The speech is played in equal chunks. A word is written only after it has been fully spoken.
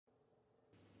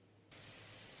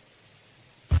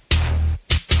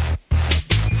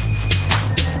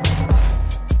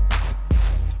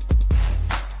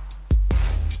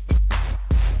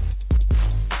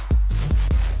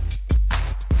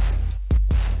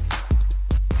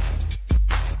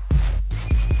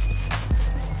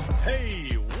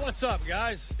What's up,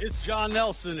 guys? It's John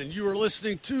Nelson, and you are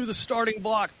listening to the Starting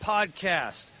Block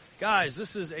Podcast. Guys,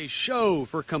 this is a show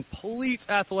for complete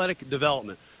athletic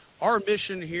development. Our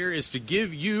mission here is to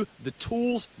give you the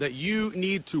tools that you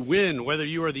need to win, whether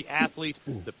you are the athlete,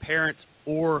 the parent,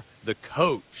 or the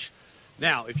coach.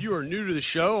 Now, if you are new to the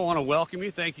show, I want to welcome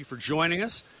you. Thank you for joining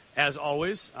us. As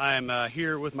always, I'm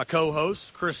here with my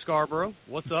co-host, Chris Scarborough.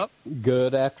 What's up?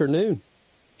 Good afternoon.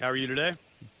 How are you today?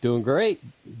 Doing great.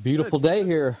 Beautiful day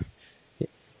here.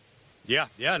 Yeah,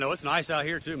 no, it's nice out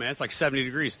here too, man. It's like 70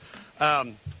 degrees.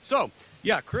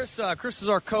 Chris is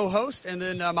our co-host, and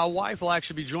then my wife will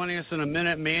actually be joining us in a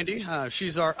minute, Mandy.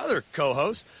 She's our other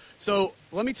co-host. So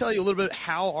let me tell you a little bit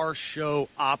how our show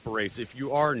operates if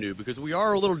you are new, because we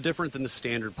are a little different than the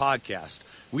standard podcast.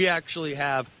 We actually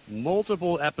have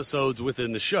multiple episodes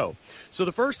within the show. So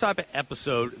the first type of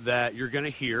episode that you're going to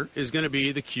hear is going to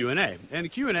be the Q&A. And the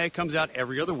Q&A comes out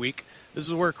every other week. This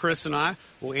is where Chris and I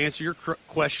will answer your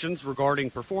questions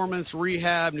regarding performance,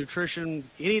 rehab, nutrition,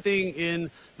 anything in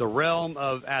the realm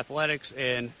of athletics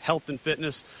and health and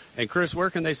fitness. And Chris, where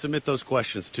can they submit those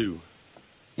questions to?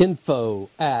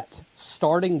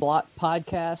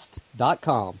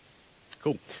 info@startingblockpodcast.com.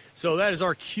 Cool. So that is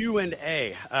our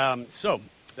Q&A. So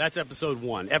that's episode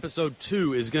 1. Episode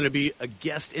 2 is going to be a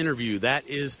guest interview. That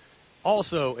is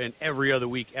also an every other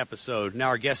week episode. Now,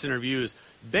 our guest interview is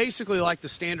basically like the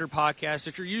standard podcast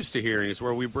that you're used to hearing. It's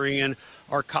where we bring in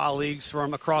our colleagues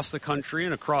from across the country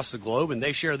and across the globe, and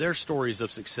they share their stories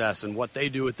of success and what they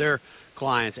do with their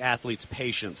clients, athletes,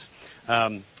 patients.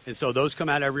 And so those come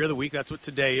out every other week. That's what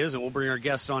today is, and we'll bring our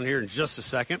guest on here in just a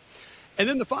second. And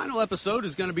then the final episode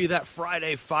is going to be that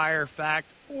Friday Fire Fact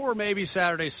or maybe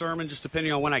Saturday Sermon, just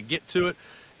depending on when I get to it.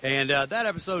 And that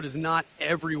episode is not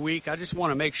every week. I just want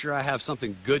to make sure I have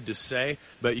something good to say.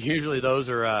 But usually those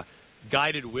are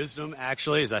guided wisdom,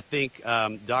 actually, as I think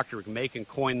Dr. McMakin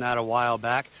coined that a while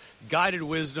back. Guided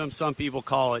wisdom, some people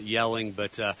call it yelling,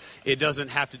 but it doesn't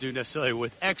have to do necessarily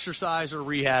with exercise or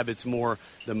rehab. It's more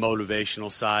the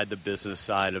motivational side, the business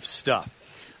side of stuff.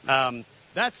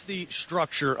 That's the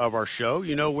structure of our show.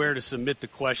 You know where to submit the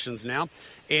questions now.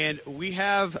 And we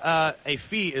have a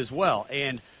fee as well.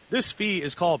 And this fee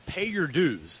is called Pay Your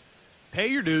Dues. Pay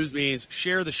your dues means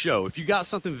share the show. If you got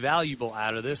something valuable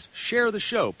out of this, share the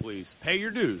show, please. Pay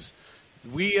your dues.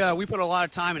 We put a lot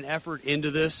of time and effort into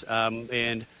this,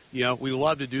 and we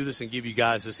love to do this and give you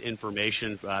guys this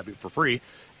information for free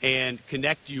and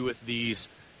connect you with these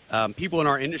people in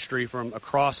our industry from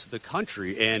across the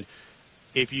country. And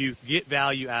if you get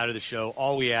value out of the show,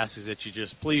 all we ask is that you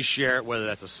just please share it, whether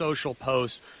that's a social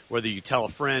post, whether you tell a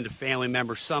friend, a family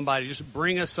member, somebody. Just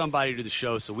bring us somebody to the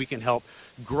show so we can help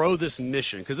grow this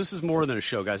mission. Because this is more than a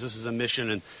show, guys. This is a mission,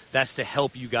 and that's to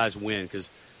help you guys win. Because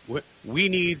we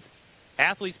need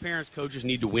athletes, parents, coaches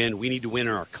need to win. We need to win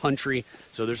in our country.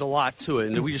 So there's a lot to it,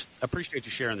 and we just appreciate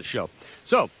you sharing the show.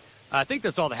 So I think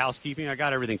that's all the housekeeping. I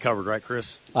got everything covered, right,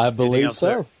 Chris? I believe so.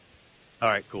 There? All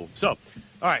right, cool. So,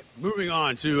 all right, moving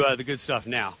on to the good stuff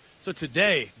now. So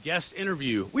today, guest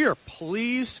interview, we are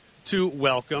pleased to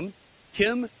welcome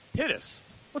Kim Pittis.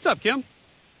 What's up, Kim?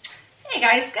 Hey,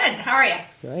 guys. Good. How are you?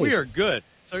 Great. We are good.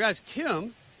 So, guys,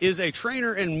 Kim is a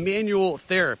trainer and manual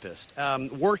therapist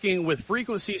working with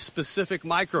frequency-specific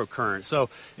microcurrent. So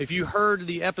if you heard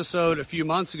the episode a few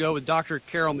months ago with Dr.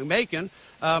 Carol McMakin,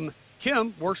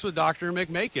 Kim works with Dr.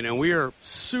 McMakin, and we are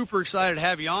super excited to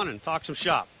have you on and talk some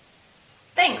shop.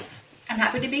 Thanks. I'm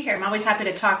happy to be here. I'm always happy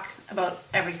to talk about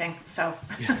everything. So,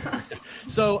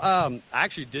 I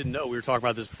actually didn't know we were talking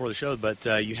about this before the show, but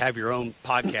you have your own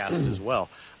podcast as well.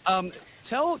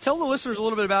 Tell the listeners a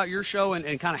little bit about your show and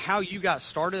kind of how you got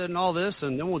started in all this,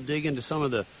 and then we'll dig into some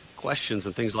of the questions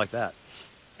and things like that.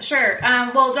 Sure.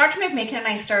 Well, Dr. McMakin and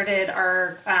I started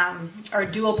our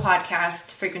dual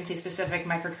podcast, Frequency Specific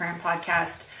Microcurrent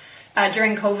podcast,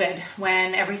 during COVID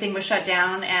when everything was shut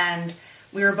down and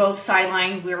we were both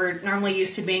sidelined. We were normally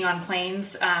used to being on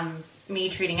planes, me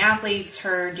treating athletes,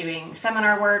 her doing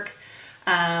seminar work.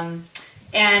 And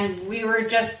we were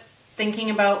just thinking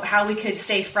about how we could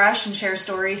stay fresh and share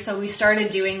stories. So we started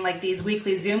doing like these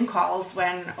weekly Zoom calls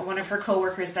when one of her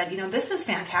coworkers said, this is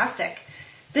fantastic.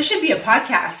 This should be a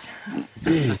podcast.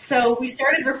 So we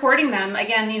started recording them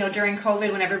again, during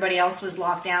COVID when everybody else was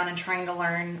locked down and trying to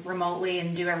learn remotely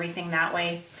and do everything that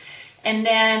way. And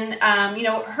then,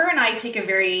 her and I take a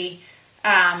very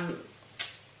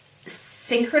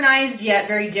synchronized yet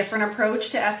very different approach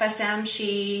to FSM.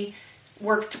 She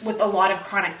worked with a lot of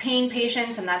chronic pain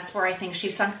patients, and that's where I think she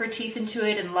sunk her teeth into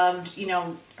it and loved,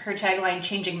 her tagline,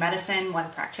 changing medicine,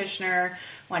 one practitioner,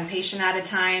 one patient at a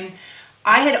time.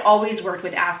 I had always worked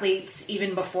with athletes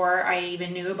even before I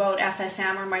even knew about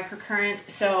FSM or microcurrent.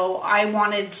 So I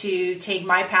wanted to take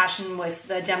my passion with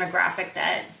the demographic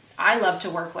that I love to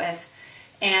work with.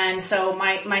 And so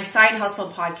my side hustle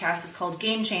podcast is called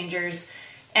Game Changers.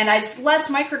 And it's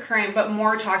less microcurrent, but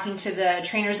more talking to the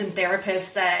trainers and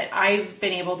therapists that I've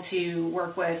been able to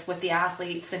work with the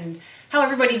athletes, and how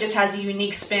everybody just has a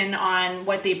unique spin on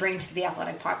what they bring to the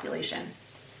athletic population.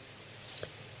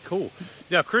 Cool.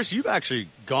 Now, Chris, you've actually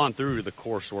gone through the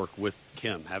coursework with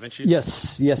Kim, haven't you?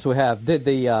 Yes, we have. Did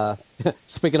the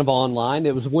speaking of online,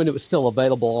 it was when it was still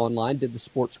available online. Did the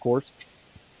sports course,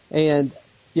 and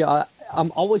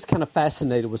I'm always kind of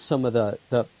fascinated with some of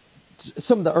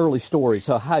the early stories.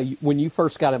 So when you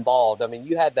first got involved, I mean,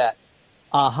 you had that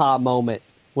aha moment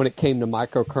when it came to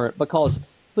microcurrent, because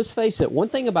let's face it, one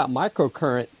thing about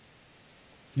microcurrent,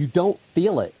 you don't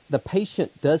feel it. The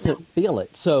patient doesn't feel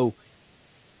it. So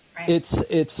right.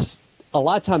 It's a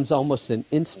lot of times almost an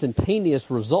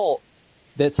instantaneous result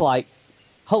that's like,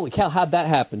 holy cow, how'd that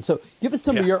happen? So give us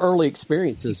some of your early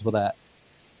experiences with that.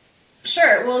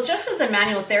 Sure. Well, just as a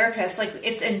manual therapist, like,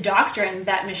 it's indoctrined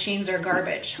that machines are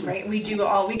garbage, right? We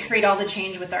create all the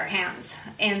change with our hands.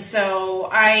 And so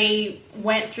I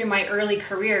went through my early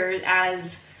career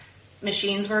as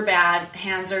machines were bad,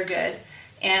 hands are good.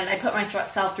 And I put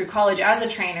myself through college as a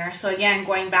trainer. So again,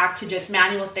 going back to just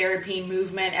manual therapy,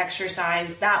 movement,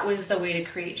 exercise, that was the way to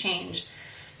create change.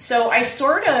 So I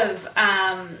sort of,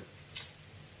 I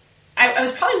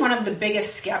was probably one of the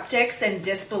biggest skeptics and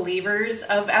disbelievers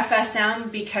of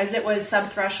FSM because it was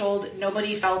sub-threshold.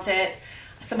 Nobody felt it.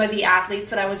 Some of the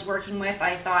athletes that I was working with,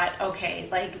 I thought, okay,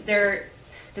 like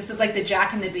this is like the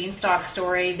Jack and the Beanstalk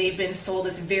story. They've been sold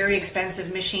this very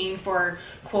expensive machine for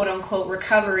quote unquote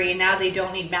recovery, and now they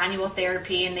don't need manual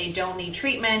therapy, and they don't need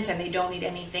treatment, and they don't need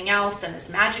anything else, and this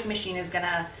magic machine is going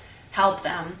to help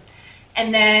them.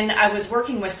 And then I was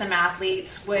working with some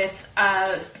athletes, with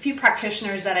a few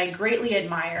practitioners that I greatly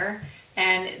admire,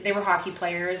 and they were hockey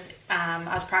players.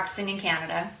 I was practicing in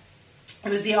Canada. It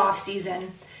was the off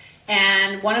season,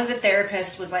 and one of the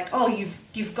therapists was like, "Oh,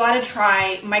 you've got to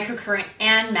try microcurrent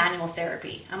and manual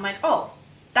therapy." I'm like, "Oh,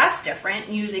 that's different,"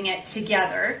 using it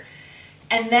together.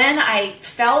 And then I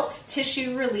felt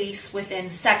tissue release within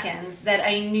seconds that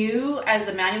I knew as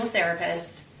a manual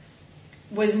therapist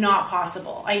was not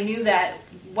possible. I knew that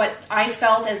what I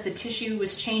felt as the tissue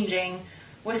was changing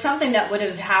was something that would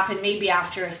have happened maybe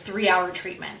after a 3-hour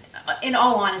treatment. In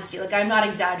all honesty, like, I'm not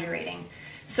exaggerating.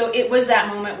 So it was that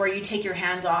moment where you take your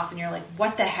hands off and you're like,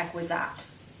 what the heck was that?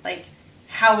 Like,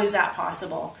 how is that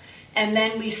possible? And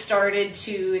then we started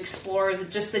to explore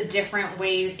just the different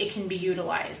ways it can be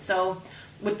utilized. So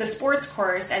with the sports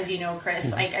course, as you know,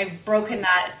 Chris, I've broken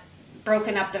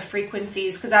up the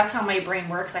frequencies, because that's how my brain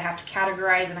works. I have to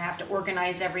categorize and I have to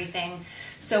organize everything.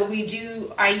 So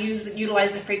I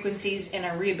utilize the frequencies in a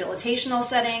rehabilitational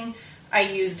setting. I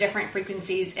use different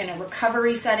frequencies in a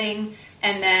recovery setting,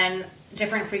 and then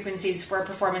different frequencies for a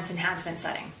performance enhancement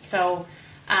setting. So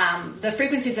the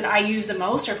frequencies that I use the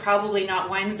most are probably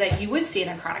not ones that you would see in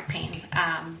a chronic pain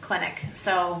clinic.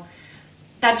 So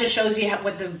that just shows you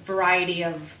what the variety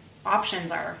of options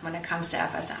are when it comes to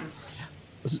FSM.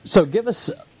 So give us,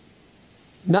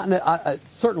 I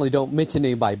certainly don't mention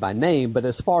anybody by name, but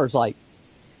as far as like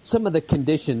some of the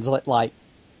conditions, like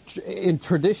in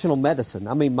traditional medicine,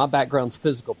 I mean, my background's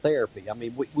physical therapy. I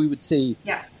mean, we would see,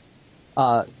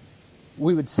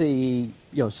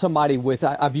 somebody with,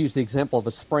 I've used the example of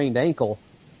a sprained ankle,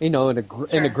 and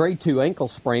a grade 2 ankle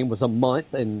sprain was a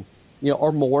month and,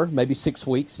 or more, maybe 6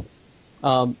 weeks.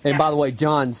 And by the way,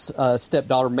 John's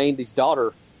stepdaughter, Mandy's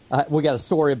daughter, we got a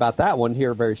story about that one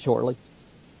here very shortly.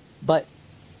 But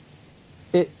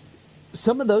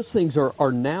some of those things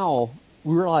are now,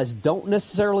 we realize, don't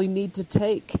necessarily need to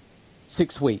take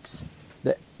 6 weeks.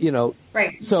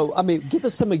 Right. So, I mean, give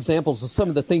us some examples of some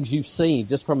of the things you've seen,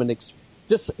 just from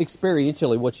just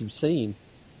experientially what you've seen.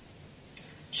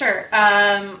 Sure.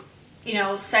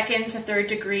 Second to third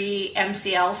degree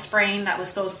MCL sprain that was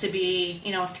supposed to be,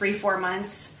 3-4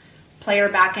 months. Player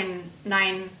back in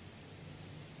 9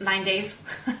 days.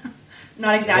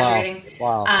 Not exaggerating.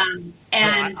 Wow.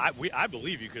 I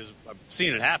believe you, because I've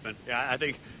seen it happen. I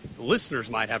think listeners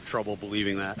might have trouble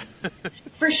believing that.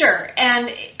 For sure.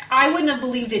 And I wouldn't have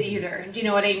believed it either. Do you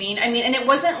know what I mean? And it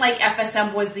wasn't like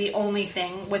FSM was the only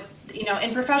thing. With,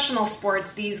 in professional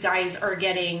sports, these guys are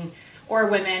getting, or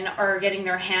women are getting,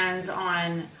 their hands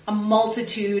on a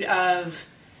multitude of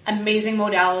amazing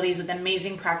modalities with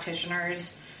amazing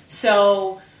practitioners.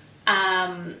 So,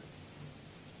 and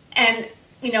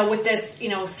with this,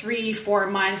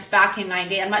 3-4 months back in 9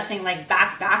 days, I'm not saying like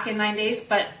back in 9 days,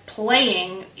 but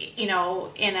playing, in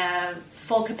a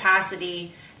full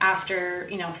capacity after,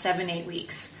 7-8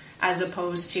 weeks, as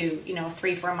opposed to,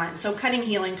 3-4 months. So cutting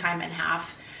healing time in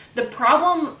half. The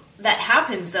problem that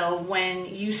happens though,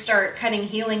 when you start cutting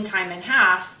healing time in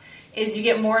half, is you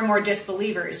get more and more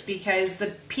disbelievers, because the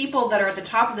people that are at the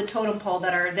top of the totem pole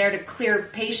that are there to clear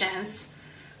patients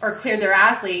or clear their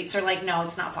athletes are like, no,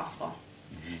 it's not possible.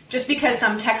 Just because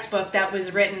some textbook that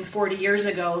was written 40 years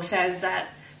ago says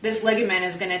that this ligament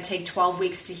is going to take 12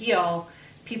 weeks to heal,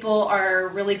 people are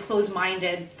really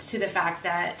closed-minded to the fact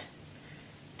that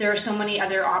there are so many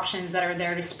other options that are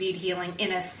there to speed healing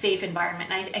in a safe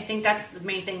environment. And I think that's the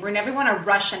main thing. We never want to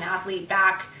rush an athlete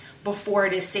back before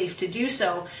it is safe to do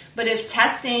so. But if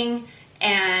testing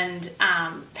and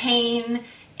pain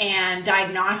and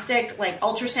diagnostic like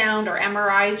ultrasound or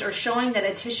MRIs are showing that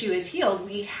a tissue is healed,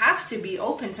 we have to be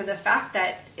open to the fact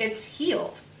that it's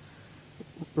healed.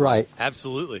 Right.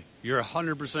 Absolutely. You're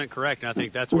 100% correct. And I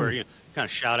think that's where, kind of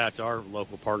shout out to our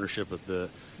local partnership with the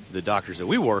doctors that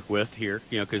we work with here,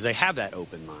 because they have that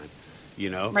open mind.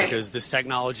 Right. Because this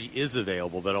technology is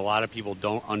available, but a lot of people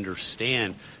don't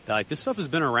understand that, like, this stuff has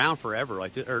been around forever,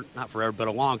 or not forever, but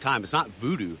a long time. It's not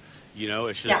voodoo,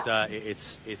 it's just,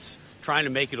 it's trying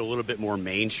to make it a little bit more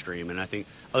mainstream. And I think,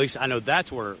 at least I know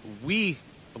that's where we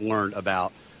learned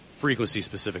about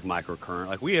frequency-specific microcurrent.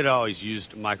 Like, we had always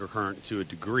used microcurrent to a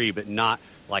degree, but not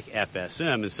like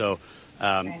FSM. And so,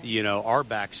 our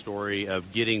backstory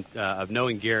of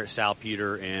knowing Garrett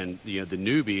Salpeter and the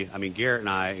newbie. I mean, Garrett and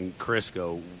I and Chris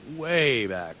go way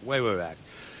back, way back.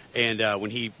 And when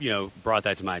he brought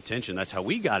that to my attention, that's how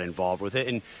we got involved with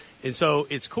it. And so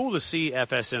it's cool to see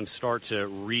FSM start to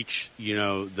reach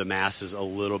the masses a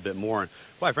little bit more. And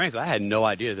quite frankly, I had no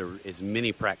idea there were as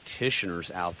many practitioners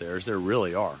out there as there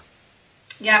really are.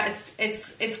 Yeah,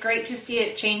 it's great to see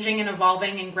it changing and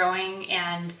evolving and growing.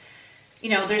 And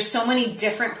there's so many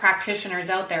different practitioners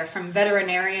out there, from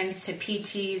veterinarians to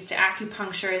PTs to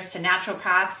acupuncturists to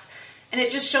naturopaths. And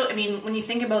it just shows, when you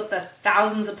think about the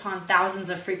thousands upon thousands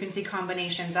of frequency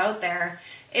combinations out there,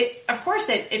 of course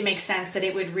it makes sense that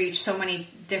it would reach so many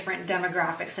different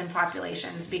demographics and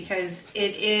populations, because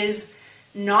it is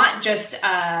not just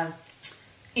a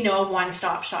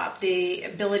one-stop shop. The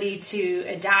ability to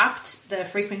adapt the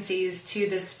frequencies to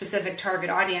the specific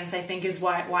target audience, I think, is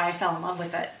why I fell in love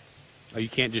with it. Oh, you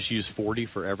can't just use 40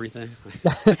 for everything?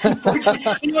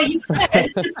 Unfortunately, you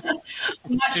could.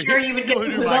 I'm not sure you would get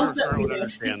the results that we do.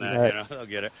 Understand that, Right. I'll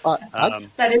get it.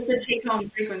 That is the take-home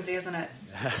frequency, isn't it?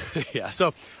 Yeah.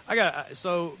 So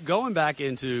so going back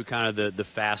into kind of the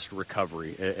fast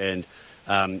recovery, and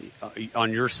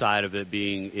on your side of it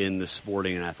being in the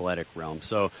sporting and athletic realm.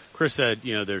 So Chris said,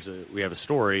 we have a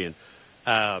story,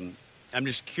 and I'm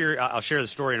just curious. I'll share the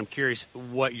story, and I'm curious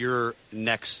what your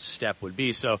next step would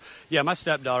be. So, yeah, my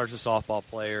stepdaughter's a softball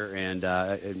player, and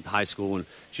in high school, and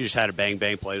she just had a bang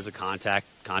play. It was a contact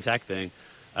thing,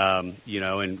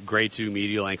 and grade 2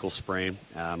 medial ankle sprain.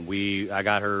 I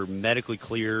got her medically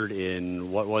cleared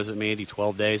in, what was it, Mandy?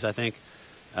 12 days, I think,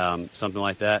 something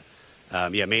like that.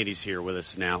 Mandy's here with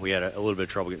us now. We had a little bit of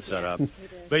trouble getting set up,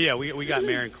 but yeah, we got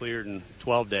Marion cleared in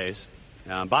 12 days.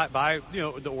 By the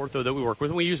ortho that we work with.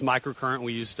 And we use microcurrent.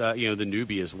 We used the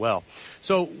newbie as well.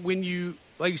 So when you,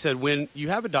 like you said, when you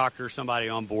have a doctor, somebody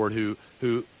on board who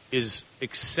is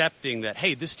accepting that,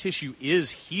 hey, this tissue is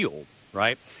healed,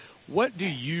 right? What do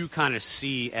you kind of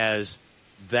see as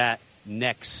that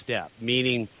next step?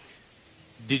 Meaning,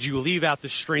 did you leave out the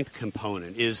strength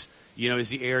component? Is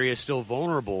the area still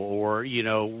vulnerable, or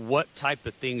what type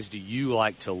of things do you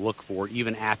like to look for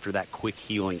even after that quick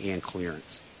healing and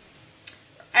clearance?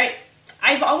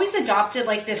 I've always adopted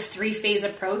like this 3-phase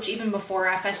approach even before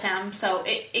FSM. So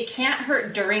it can't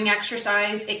hurt during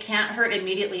exercise, it can't hurt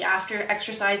immediately after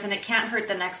exercise, and it can't hurt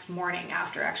the next morning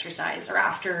after exercise or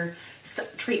after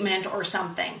treatment or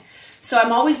something. So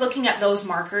I'm always looking at those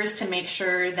markers to make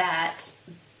sure that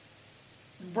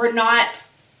we're not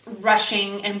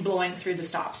rushing and blowing through the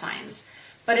stop signs.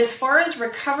 But as far as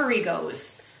recovery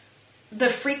goes, the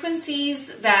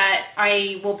frequencies that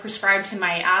I will prescribe to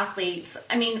my athletes,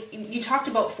 you talked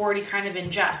about 40 kind of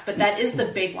in jest, but that is the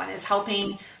big one, is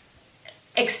helping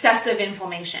excessive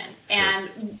inflammation. Sure.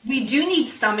 And we do need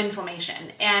some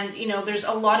inflammation. And, there's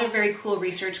a lot of very cool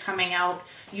research coming out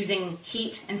using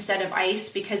heat instead of ice,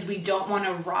 because we don't want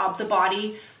to rob the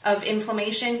body of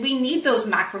inflammation. We need those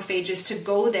macrophages to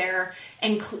go there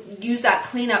and use that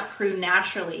cleanup crew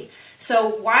naturally. So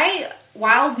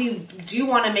while we do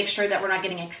want to make sure that we're not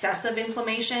getting excessive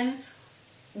inflammation,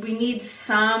 we need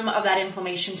some of that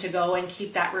inflammation to go and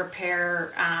keep that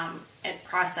repair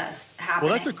process happening.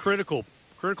 Well, that's a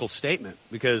critical statement,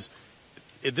 because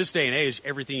at this day and age,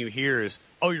 everything you hear is,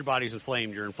 oh, your body's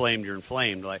inflamed, you're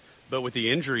inflamed. Like, but with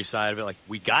the injury side of it, like,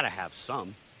 we got to have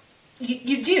some.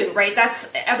 You do, right?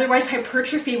 Otherwise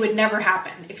hypertrophy would never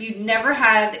happen. If you never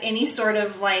had any sort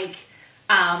of like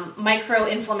micro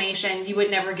inflammation, you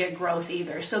would never get growth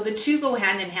either. So the two go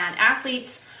hand in hand.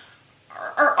 Athletes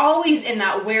are always in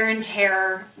that wear and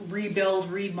tear,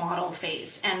 rebuild, remodel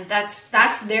phase. And that's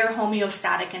their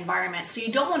homeostatic environment. So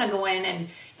you don't want to go in and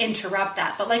interrupt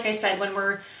that. But like I said, when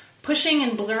we're pushing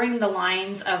and blurring the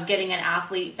lines of getting an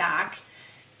athlete back,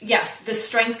 yes, the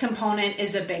strength component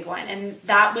is a big one. And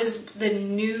that was the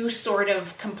new sort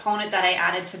of component that I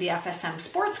added to the FSM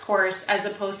sports course, as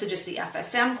opposed to just the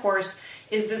FSM course,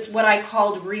 is this what I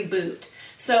called reboot.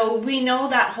 So we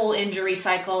know that whole injury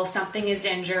cycle, something is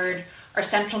injured, our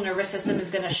central nervous system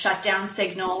is going to shut down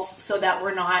signals so that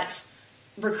we're not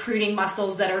recruiting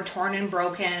muscles that are torn and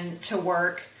broken to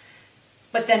work.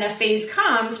 But then a phase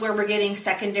comes where we're getting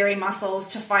secondary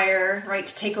muscles to fire, right,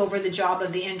 to take over the job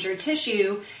of the injured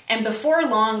tissue. And before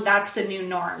long, that's the new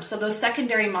norm. So those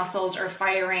secondary muscles are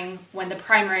firing when the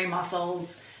primary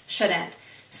muscles shouldn't.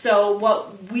 So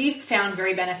what we've found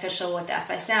very beneficial with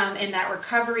FSM in that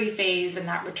recovery phase and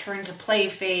that return to play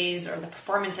phase, or the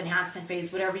performance enhancement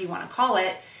phase, whatever you want to call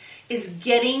it, is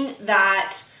getting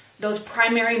those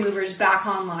primary movers back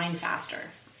online faster.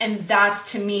 And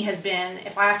that's, to me, has been,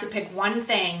 if I have to pick one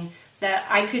thing that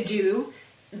I could do,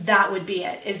 that would be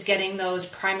it, is getting those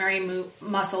primary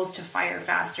muscles to fire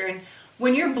faster. And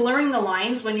when you're blurring the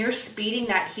lines, when you're speeding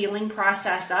that healing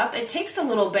process up, it takes a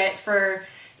little bit for,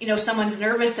 someone's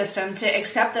nervous system to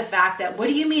accept the fact that, what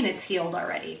do you mean it's healed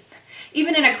already?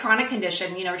 Even in a chronic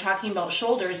condition, we're talking about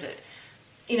shoulders.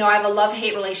 I have a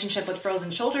love-hate relationship with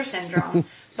frozen shoulder syndrome.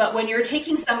 But when you're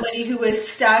taking somebody who is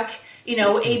stuck,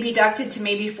 abducted to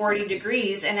maybe 40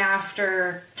 degrees, and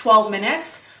after 12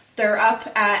 minutes, they're up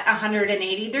at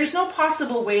 180. There's no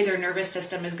possible way their nervous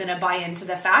system is going to buy into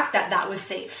the fact that that was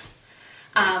safe.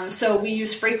 So we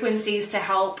use frequencies to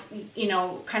help,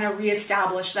 kind of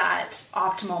reestablish that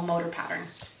optimal motor pattern.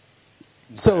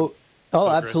 So,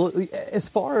 absolutely. As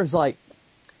far as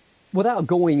without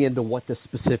going into what the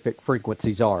specific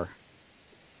frequencies are,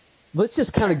 let's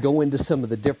just kind of go into some of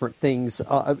the different things.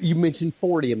 You mentioned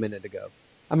 40 a minute ago.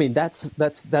 I mean, that's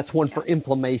one for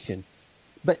inflammation.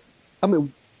 But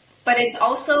it's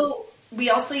also, we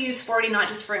also use 40 not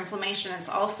just for inflammation. It's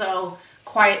also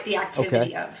quiet the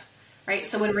activity of, right?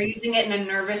 So when we're using it in a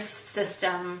nervous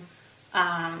system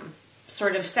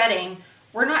sort of setting,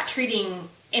 we're not treating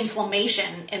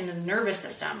inflammation in the nervous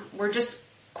system. We're just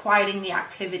quieting the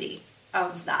activity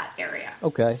of that area.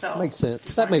 Okay, so makes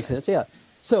sense. That makes sense, yeah.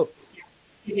 So,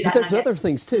 but there's other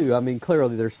things too. I mean,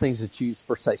 clearly there's things that you use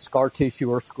for, say, scar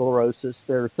tissue or sclerosis.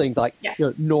 There are things like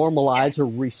normalize or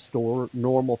restore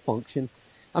normal function.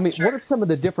 I mean, what are some of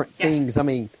the different things? I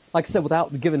mean, like I said,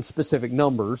 without giving specific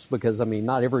numbers, because,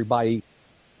 not everybody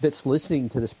that's listening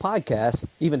to this podcast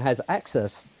even has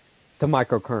access to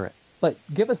microcurrent. But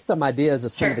give us some ideas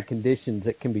of some of the conditions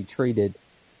that can be treated,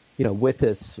 with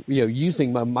this,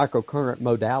 using my microcurrent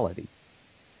modality.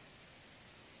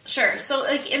 Sure. So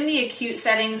in the acute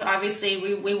settings,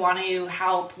 obviously we want to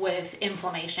help with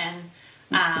inflammation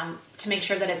to make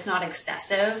sure that it's not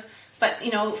excessive. But,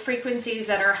 frequencies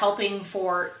that are helping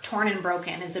for torn and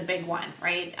broken is a big one,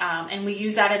 right? And we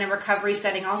use that in a recovery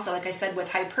setting also, like I said,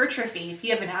 with hypertrophy. If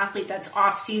you have an athlete that's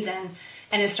off season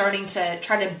and is starting to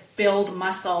try to build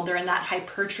muscle, they're in that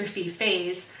hypertrophy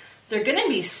phase, they're going to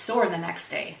be sore the next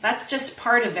day. That's just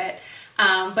part of it.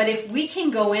 But if we can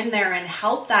go in there and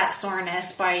help that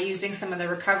soreness by using some of the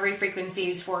recovery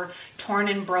frequencies for torn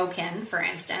and broken, for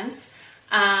instance,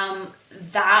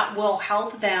 that will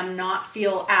help them not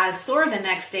feel as sore the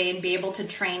next day and be able to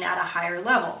train at a higher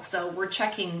level. So we're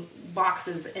checking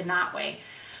boxes in that way.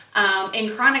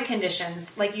 In chronic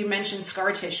conditions, like you mentioned,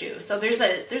 scar tissue. So there's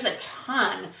a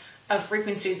ton of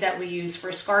frequencies that we use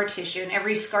for scar tissue, and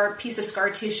every piece of scar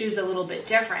tissue is a little bit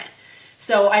different.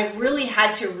 So I've really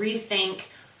had to rethink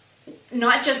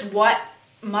not just what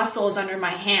muscle is under my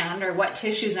hand or what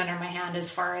tissue is under my hand,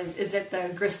 as far as, is it the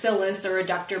gracilis or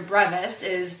adductor brevis?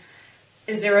 Is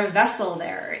there a vessel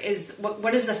there?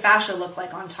 What does the fascia look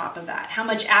like on top of that? How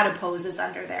much adipose is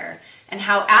under there? And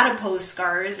how adipose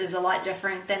scars is a lot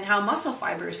different than how muscle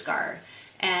fibers scar,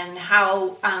 and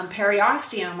how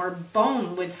periosteum or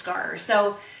bone would scar.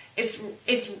 So it's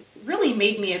really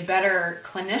made me a better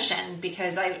clinician,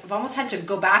 because I've almost had to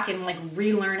go back and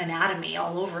relearn anatomy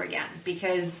all over again,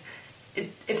 because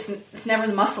it's never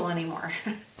the muscle anymore.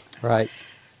 Right.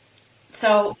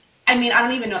 So I mean, I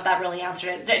don't even know if that really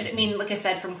answered it. I mean, like I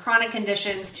said, from chronic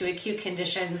conditions to acute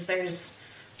conditions, there's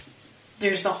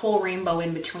the whole rainbow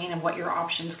in between of what your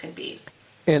options could be.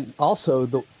 And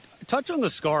also touch on the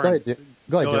scarring.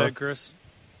 Go ahead, Chris.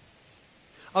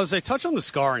 I would say touch on the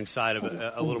scarring side of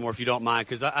it a little more, if you don't mind,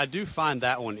 because I do find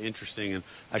that one interesting, and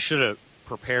I should have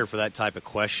prepared for that type of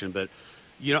question. But,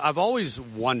 I've always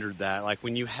wondered that, like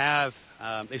when you have,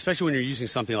 especially when you're using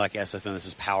something like SFM that's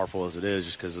as powerful as it is,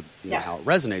 just because of how it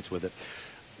resonates with it.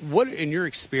 What, in your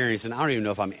experience, and I don't even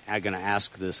know if I'm going to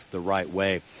ask this the right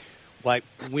way, like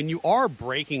when you are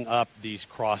breaking up these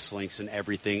cross links and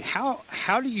everything,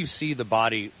 how do you see the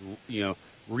body,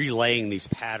 relaying these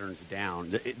patterns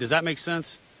down? Does that make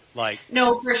sense?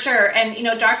 No, for sure. And,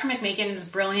 Dr. McMakin is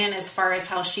brilliant as far as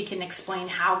how she can explain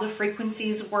how the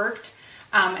frequencies worked,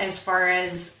 as far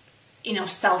as,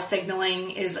 cell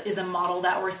signaling is a model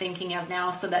that we're thinking of now,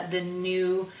 so that the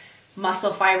new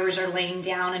muscle fibers are laying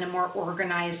down in a more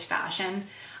organized fashion.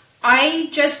 I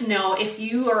just know if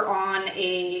you are on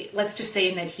let's just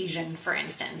say an adhesion, for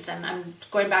instance, and I'm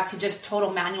going back to just total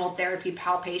manual therapy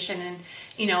palpation, and,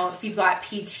 if you've got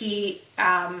PT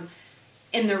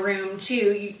in the room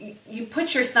too, you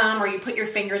put your thumb or you put your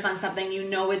fingers on something,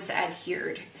 it's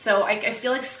adhered. So I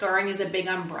feel like scarring is a big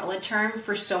umbrella term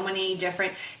for so many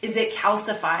different. Is it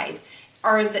calcified?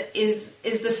 Is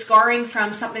the scarring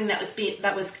from something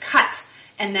that was cut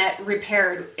and that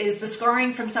repaired? Is the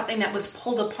scarring from something that was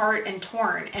pulled apart and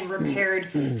torn and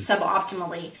repaired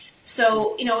suboptimally?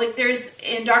 So, there's,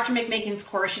 in Dr. McMakin's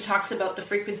course, she talks about the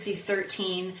frequency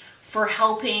 13 for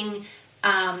helping,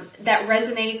 that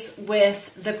resonates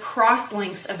with the cross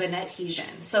links of an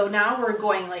adhesion. So now we're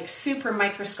going like super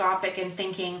microscopic and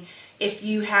thinking, if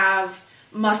you have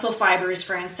muscle fibers,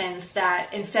 for instance, that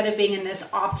instead of being in this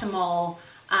optimal,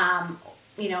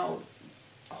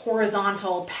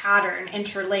 horizontal pattern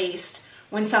interlaced,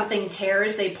 when something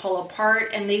tears, they pull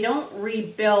apart and they don't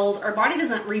rebuild. Our body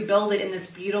doesn't rebuild it in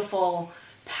this beautiful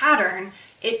pattern.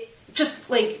 It just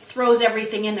like throws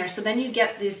everything in there. So then you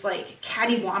get these like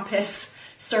cattywampus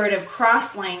sort of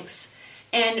cross links.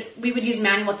 And we would use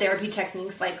manual therapy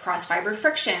techniques like cross fiber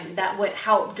friction that would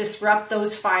help disrupt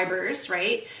those fibers,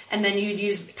 right? And then you'd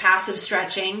use passive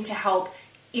stretching to help,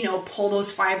 pull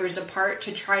those fibers apart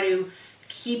to try to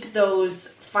keep those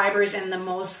fibers in the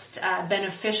most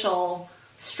beneficial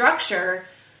structure.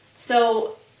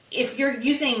 So if you're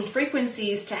using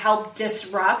frequencies to help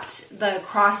disrupt the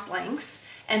cross links,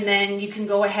 and then you can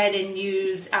go ahead and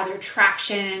use either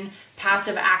traction,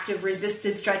 passive active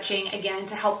resisted stretching, again,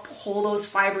 to help pull those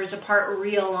fibers apart or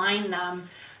realign them.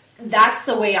 That's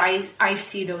the way I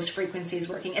see those frequencies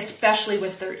working, especially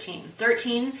with 13.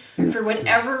 13, for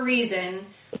whatever reason,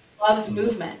 loves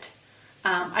movement.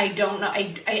 I don't know,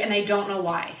 I don't know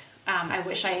why. I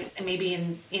wish maybe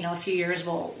in a few years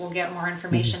we'll get more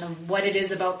information of what it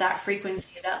is about that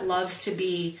frequency that loves to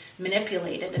be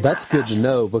manipulated. That's good to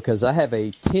know, because I have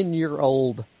a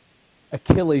 10-year-old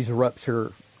Achilles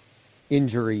rupture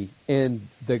injury, and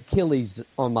the Achilles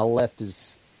on my left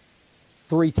is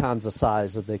 3 times the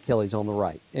size of the Achilles on the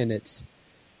right, and it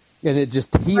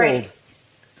just healed. Right.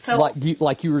 So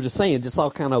like you were just saying, just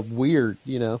all kind of weird,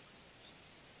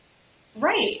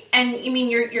 Right. And I mean,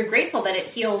 you're grateful that it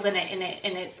heals and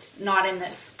it's not in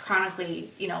this chronically,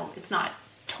 it's not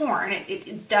torn.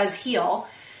 It does heal.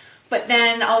 But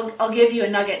then I'll give you a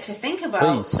nugget to think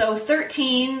about. Please. So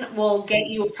 13 will get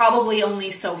you probably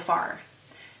only so far.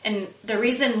 And the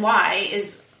reason why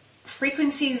is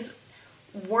frequencies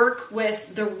work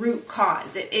with the root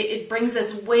cause. It brings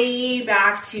us way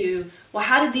back to, well,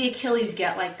 how did the Achilles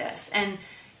get like this? And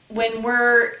when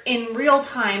we're in real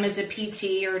time as a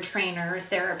PT or a trainer or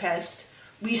therapist,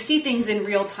 we see things in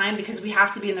real time because we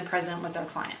have to be in the present with our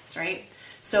clients, right?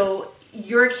 So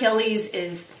your Achilles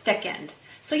is thickened.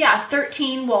 So yeah,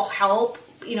 13 will help,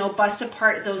 bust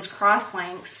apart those cross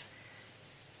links.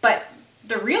 But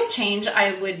the real change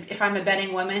I would, if I'm a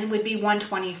betting woman, would be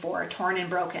 124, torn and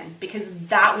broken, because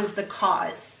that was the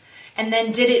cause. And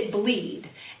then did it bleed?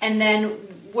 And then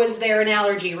was there an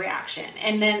allergy reaction?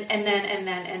 And then.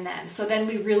 So then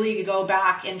we really go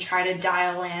back and try to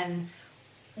dial in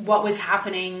what was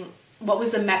happening, what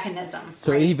was the mechanism.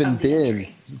 So right, even then,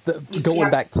 going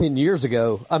back 10 years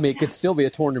ago, it could still be a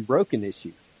torn and broken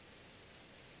issue.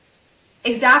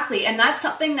 Exactly. And that's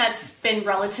something that's been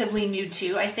relatively new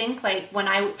too. I think like when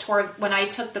I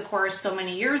took the course so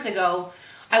many years ago,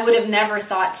 I would have never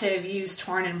thought to have used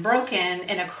torn and broken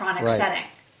in a chronic setting.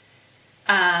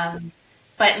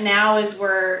 But now as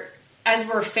we're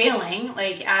failing,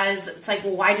 it's like,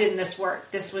 well, why didn't this work?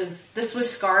 This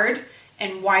was scarred,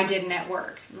 and why didn't it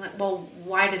work? Well,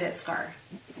 why did it scar?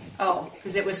 Oh,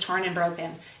 because it was torn and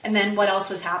broken. And then what else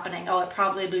was happening? Oh, it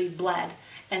probably bled.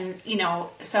 And,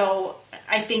 so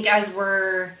I think as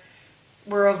we're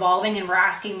evolving and we're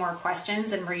asking more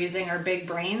questions and we're using our big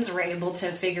brains, we're able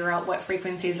to figure out what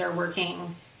frequencies are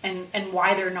working and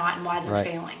why they're not and why they're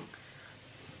failing.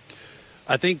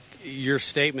 I think your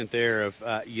statement there of,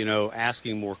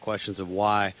 asking more questions of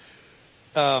why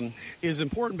is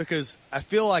important, because I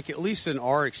feel like, at least in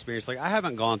our experience, like I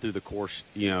haven't gone through the course,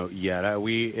 yet.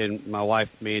 We and my wife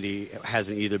Mandy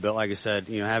hasn't either. But like I said,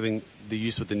 having the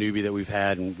use with the newbie that we've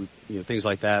had and things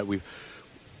like that,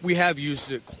 we have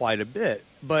used it quite a bit.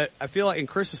 But I feel like, and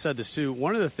Chris has said this too,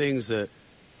 one of the things that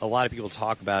a lot of people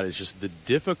talk about is just the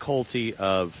difficulty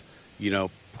of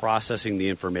processing the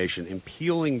information and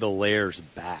peeling the layers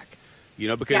back.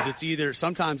 Because it's either,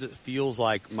 sometimes it feels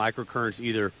like microcurrent's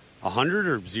either 100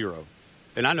 or 0.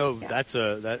 And I know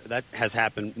that has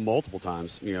happened multiple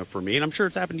times, for me, and I'm sure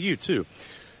it's happened to you too.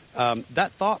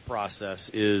 That thought process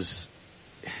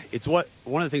it's one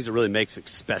of the things that really makes it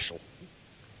special.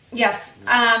 Yes.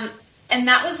 And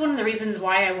that was one of the reasons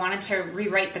why I wanted to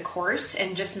rewrite the course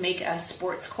and just make a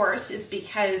sports course, is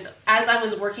because as I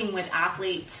was working with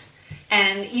athletes,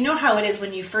 and you know how it is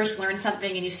when you first learn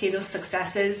something and you see those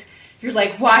successes, you're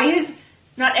like, why is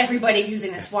not everybody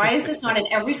using this? Why is this not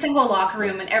in every single locker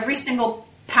room and every single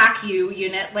PACU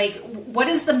unit? Like, what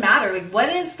is the matter? Like, what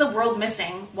is the world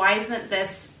missing? Why isn't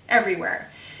this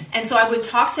everywhere? And so I would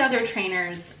talk to other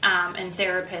trainers and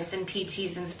therapists and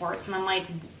PTs in sports, and I'm like,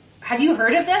 have you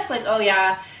heard of this? Like, oh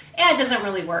yeah, it doesn't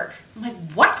really work. I'm like,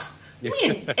 what?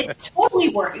 It totally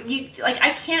worked. I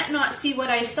can't not see what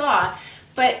I saw.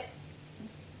 But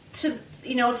to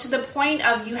the point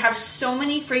of, you have so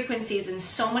many frequencies and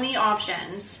so many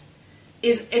options,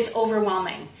 it's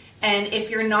overwhelming. And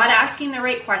if you're not asking the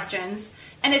right questions,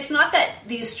 and it's not that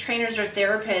these trainers or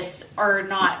therapists are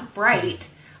not bright.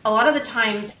 A lot of the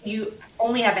times you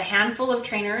only have a handful of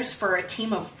trainers for a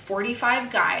team of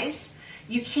 45 guys.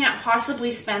 You can't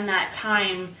possibly spend that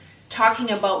time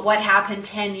talking about what happened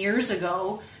 10 years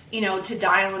ago, to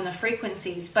dial in the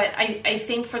frequencies. But I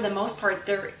think for the most part,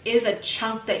 there is a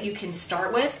chunk that you can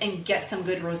start with and get some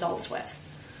good results with.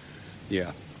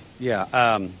 Yeah.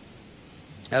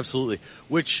 Absolutely.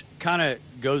 Which kind of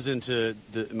goes into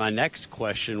my next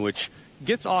question, which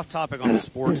gets off topic on the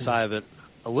sports side of it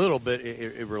a little bit.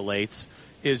 It relates.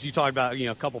 Is you talk about,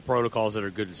 a couple protocols that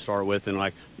are good to start with, and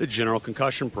like the general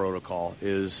concussion protocol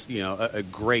is, a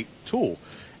great tool.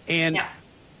 And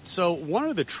so one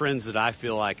of the trends that I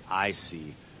feel like I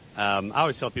see, I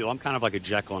always tell people I'm kind of like a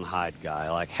Jekyll and Hyde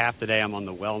guy. Like half the day I'm on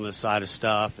the wellness side of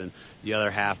stuff, and the other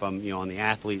half I'm, on the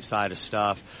athlete side of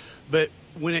stuff. But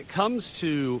when it comes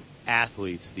to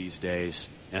athletes these days,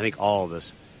 and I think all of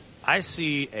us, I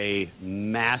see a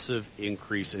massive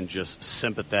increase in just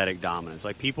sympathetic dominance.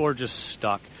 Like people are just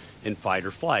stuck in fight or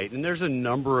flight. And there's a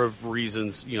number of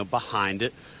reasons, behind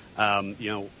it.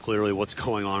 Clearly what's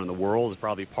going on in the world is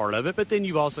probably part of it. But then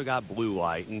you've also got blue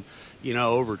light and,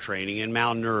 overtraining and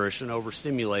malnourished and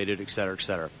overstimulated, et cetera, et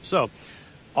cetera. So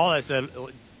all that said,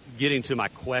 getting to my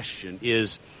question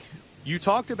is, you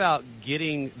talked about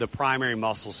getting the primary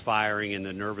muscles firing in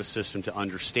the nervous system to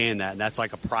understand that, and that's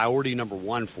like a priority number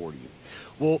one for you.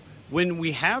 Well, when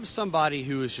we have somebody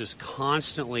who is just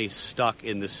constantly stuck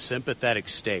in this sympathetic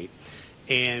state,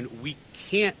 and we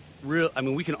can't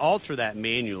we can alter that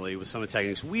manually with some of the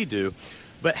techniques we do,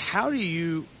 but how do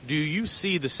you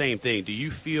see the same thing? Do you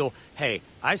feel, hey,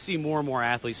 I see more and more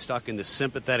athletes stuck in the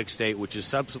sympathetic state, which is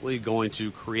subsequently going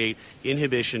to create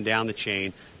inhibition down the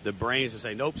chain. The brain is to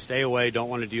say, nope, stay away, don't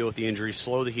want to deal with the injury,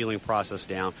 slow the healing process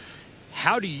down.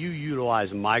 How do you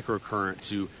utilize microcurrent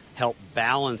to help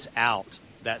balance out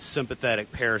that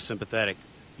sympathetic, parasympathetic,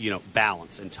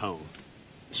 balance and tone?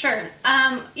 Sure.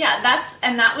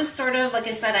 That was sort of, like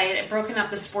I said, I had broken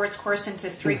up the sports course into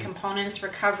three components: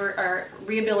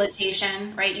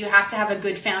 rehabilitation, right? You have to have a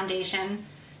good foundation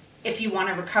if you want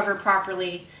to recover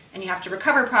properly, and you have to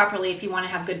recover properly if you want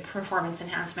to have good performance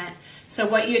enhancement. So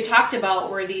what you had talked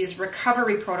about were these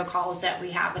recovery protocols that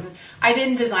we have, and I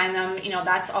didn't design them,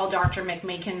 that's all Dr.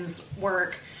 McMakin's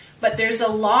work, but there's a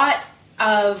lot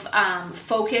of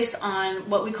focus on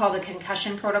what we call the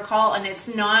concussion protocol, and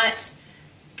it's not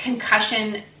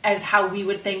concussion as how we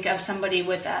would think of somebody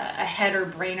with a head or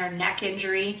brain or neck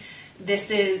injury. This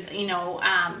is,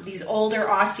 these older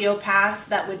osteopaths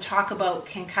that would talk about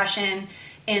concussion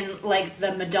in like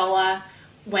the medulla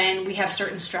when we have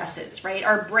certain stresses, right?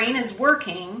 Our brain is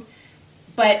working,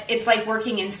 but it's like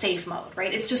working in safe mode,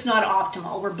 right? It's just not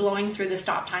optimal. We're blowing through the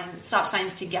stop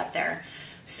signs to get there.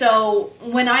 So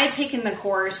when I had taken the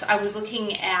course, I was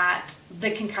looking at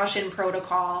the concussion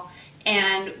protocol,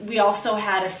 And we also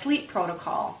had a sleep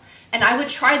protocol. And I would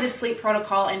try the sleep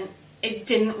protocol, and it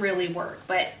didn't really work.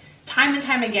 But time and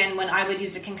time again, when I would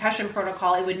use the concussion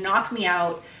protocol, it would knock me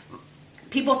out.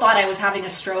 People thought I was having a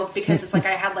stroke because it's like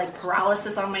I had like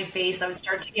paralysis on my face. I would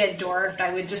start to get dwarfed.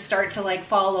 I would just start to like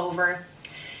fall over.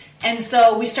 And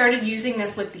so we started using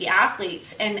this with the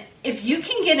athletes. And if you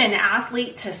can get an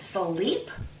athlete to sleep,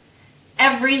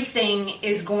 everything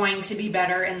is going to be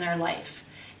better in their life.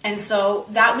 And so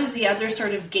that was the other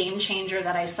sort of game changer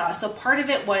that I saw. So part of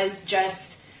it was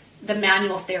just the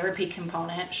manual therapy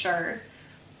component, sure.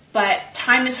 But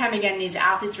time and time again, these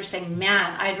athletes were saying,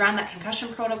 man, I ran that concussion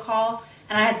protocol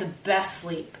and I had the best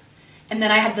sleep. And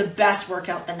then I had the best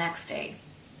workout the next day.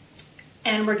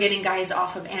 And we're getting guys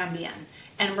off of Ambien.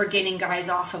 And we're getting guys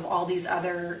off of all these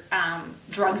other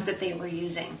drugs that they were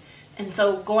using. And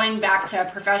so going back to a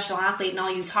professional athlete, and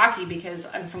I'll use hockey because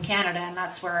I'm from Canada and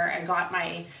that's where I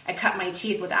cut my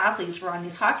teeth with athletes, were on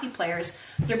these hockey players.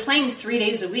 They're playing 3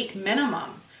 days a week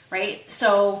minimum, right?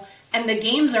 So, and the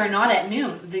games are not at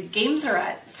noon. The games are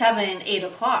at 7, 8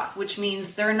 o'clock, which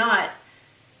means they're not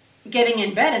getting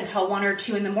in bed until 1 or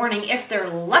 2 in the morning if they're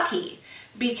lucky.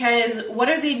 Because what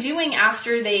are they doing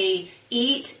after they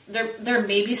eat? They're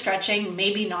maybe stretching,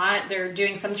 maybe not. They're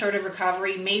doing some sort of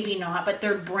recovery, maybe not. But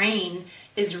their brain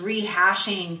is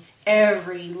rehashing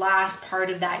every last part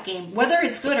of that game, whether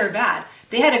it's good or bad.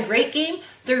 They had a great game,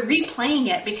 they're replaying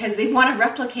it because they want to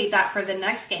replicate that for the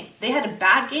next game. They had a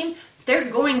bad game, they're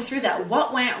going through that.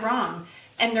 What went wrong?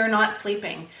 And they're not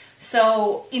sleeping.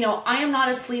 So, I am not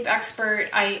a sleep expert.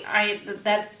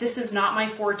 This is not my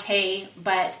forte,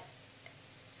 but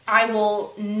I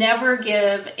will never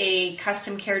give a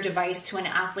custom care device to an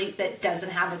athlete that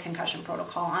doesn't have a concussion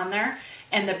protocol on there.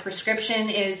 And the prescription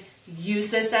is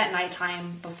use this at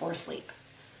nighttime before sleep.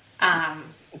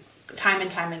 Time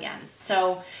and time again.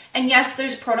 So, and yes,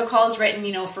 there's protocols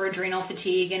written, for adrenal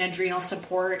fatigue and adrenal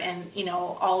support and,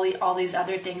 all these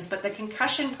other things. But the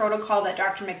concussion protocol that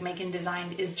Dr. McMakin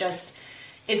designed is just,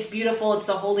 it's beautiful. It's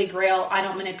the holy grail. I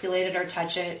don't manipulate it or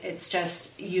touch it. It's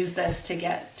just use this to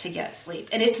get sleep.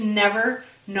 And it's never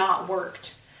not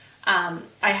worked. I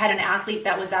had an athlete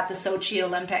that was at the Sochi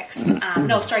Olympics.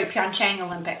 Pyeongchang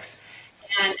Olympics.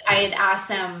 And I had asked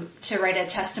them to write a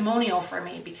testimonial for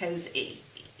me because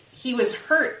he was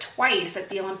hurt twice at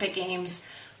the Olympic Games,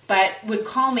 but would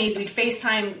call me, we'd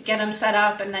FaceTime, get him set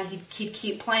up, and then he'd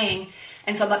keep playing.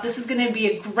 And so I thought this is going to be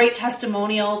a great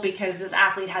testimonial because this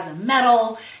athlete has a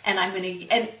medal, and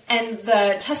and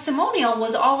the testimonial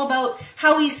was all about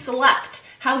how he slept,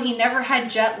 how he never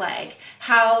had jet lag,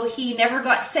 how he never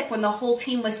got sick when the whole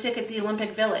team was sick at the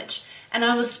Olympic Village. And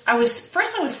I was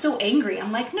so angry.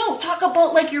 I'm like, no, talk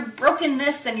about like you're broken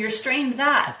this and you're strained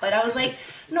that. But I was like,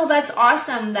 no, that's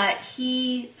awesome that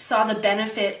he saw the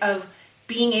benefit of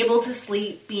being able to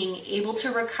sleep, being able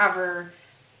to recover,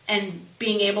 and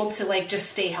being able to like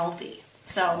just stay healthy.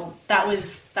 So that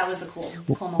was a cool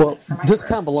moment for my just career.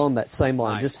 kind of along that same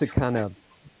line, just to kind of,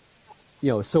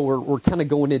 so we're kind of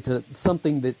going into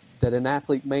something that an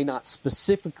athlete may not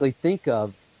specifically think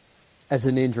of as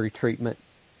an injury treatment.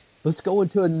 Let's go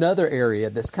into another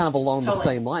area that's kind of along the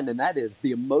same line, and that is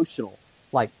the emotional,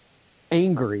 like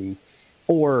angry,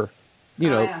 or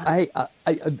I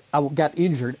got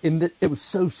injured and it was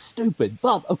so stupid.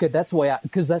 Well, okay, that's the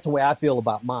way I feel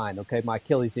about mine. Okay, my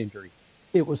Achilles injury,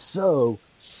 it was so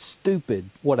stupid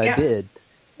what I did,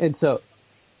 and so.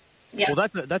 Yeah. Well,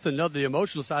 that's another. The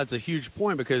emotional side's a huge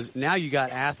point because now you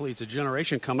got athletes, a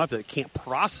generation come up that can't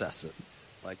process it.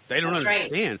 Like they don't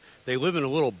understand. Right. They live in a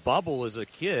little bubble as a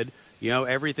kid.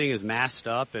 Everything is masked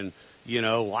up and,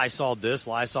 Lysol this,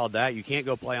 Lysol that. You can't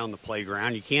go play on the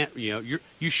playground. You can't,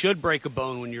 you should break a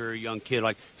bone when you're a young kid.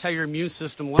 Like, it's how your immune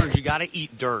system learns. You got to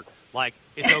eat dirt. Like,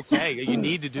 it's okay. You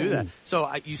need to do that.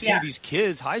 So you see these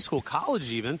kids, high school,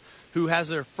 college even, who has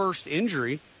their first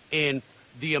injury, and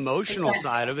the emotional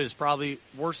side of it is probably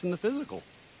worse than the physical.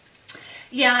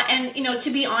 Yeah, and to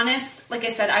be honest, like I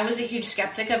said, I was a huge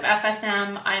skeptic of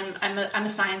FSM. I'm a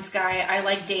science guy. I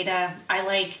like data.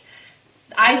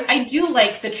 I do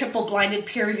like the triple blinded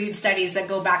peer reviewed studies that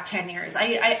go back 10 years.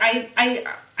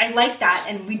 I like that,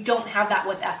 and we don't have that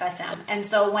with FSM. And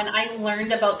so when I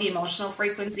learned about the emotional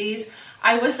frequencies,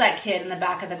 I was that kid in the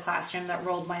back of the classroom that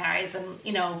rolled my eyes and,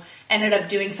 ended up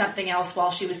doing something else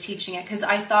while she was teaching it because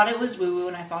I thought it was woo-woo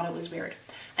and I thought it was weird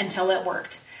until it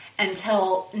worked.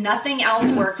 Until nothing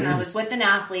else worked, and I was with an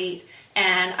athlete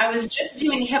and I was just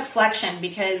doing hip flexion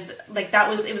because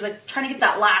it was like trying to get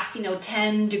that last,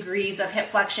 10 degrees of hip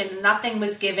flexion. Nothing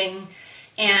was giving.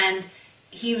 And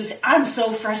I'm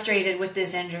so frustrated with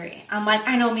this injury. I'm like,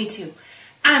 I know, me too.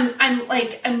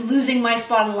 I'm losing my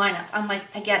spot in the lineup. I'm like,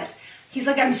 I get it. he's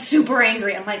like, I'm super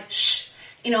angry. I'm like, shh.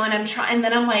 And I'm trying, and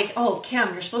then I'm like, oh,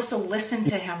 Kim, you're supposed to listen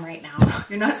to him right now.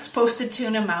 You're not supposed to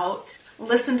tune him out.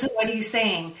 Listen to what he's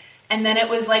saying. And then it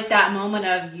was like that moment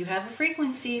of, you have a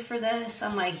frequency for this.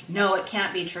 I'm like, no, it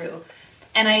can't be true.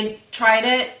 And I tried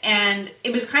it, and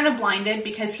it was kind of blinded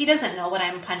because he doesn't know what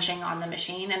I'm punching on the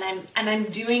machine. And I'm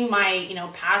doing my,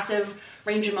 passive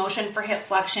range of motion for hip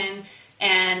flexion,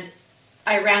 and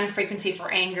I ran frequency for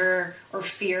anger or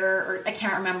fear, or I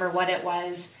can't remember what it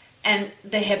was. And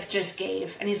the hip just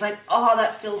gave. And he's like, oh,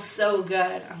 that feels so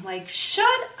good. I'm like,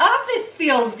 shut up, it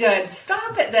feels good.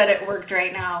 Stop it that it worked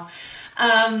right now.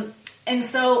 And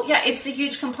so, yeah, it's a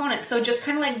huge component. So just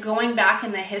kind of like going back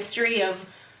in the history of,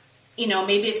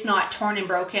 maybe it's not torn and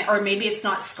broken, or maybe it's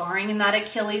not scarring in that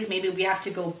Achilles. Maybe we have to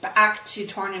go back to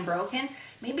torn and broken.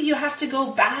 Maybe you have to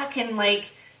go back and like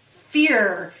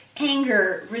fear,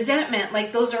 anger, resentment,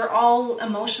 like those are all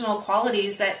emotional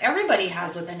qualities that everybody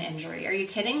has with an injury. Are you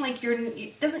kidding? Like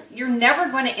you're never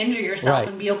going to injure yourself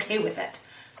and be okay with it.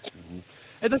 Mm-hmm.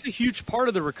 And that's a huge part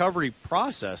of the recovery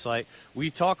process. Like we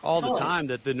talk all the time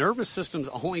that the nervous system's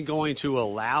only going to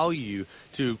allow you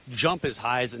to jump as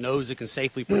high as it knows it can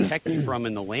safely protect you from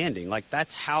in the landing. Like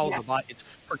that's how the body, it's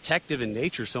protective in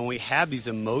nature. So when we have these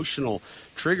emotional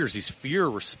triggers, these fear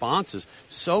responses,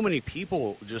 so many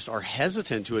people just are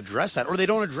hesitant to address that, or they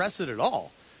don't address it at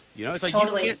all. It's like you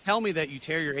can't tell me that you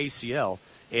tear your ACL,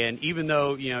 and even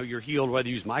though you're healed, whether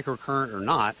you use microcurrent or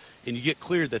not, and you get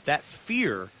cleared, that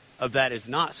fear of that is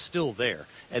not still there.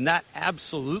 And that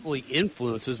absolutely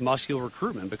influences muscular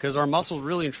recruitment, because our muscles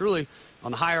really and truly on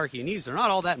the hierarchy of needs, they're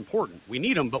not all that important. We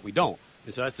need them, but we don't.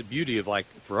 And so that's the beauty of, like,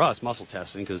 for us, muscle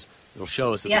testing, because it'll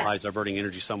show us if the body's diverting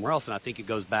energy somewhere else. And I think it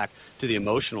goes back to the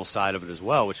emotional side of it as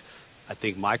well, which I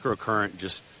think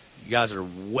microcurrent you guys are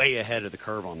way ahead of the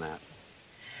curve on that.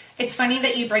 It's funny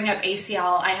that you bring up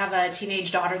ACL. I have a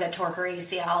teenage daughter that tore her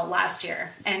ACL last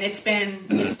year, and it's been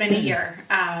a year.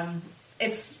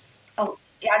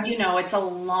 As you know, it's a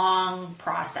long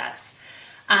process.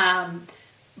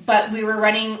 But we were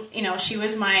running, she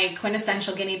was my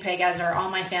quintessential guinea pig, as are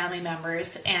all my family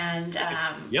members. And,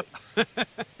 yep.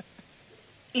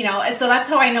 and so that's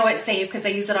how I know it's safe, because I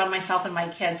use it on myself and my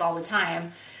kids all the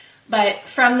time. But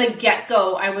from the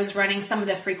get-go, I was running some of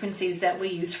the frequencies that we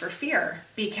use for fear,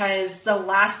 because the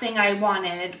last thing I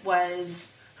wanted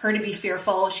was her to be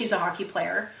fearful. She's a hockey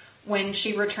player. When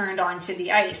she returned onto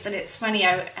the ice. And it's funny,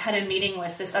 I had a meeting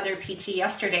with this other PT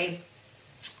yesterday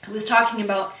who was talking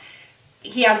about,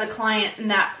 he has a client, and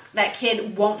that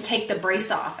kid won't take the brace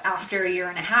off after a year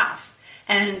and a half.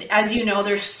 And as you know,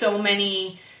 there's so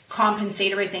many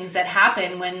compensatory things that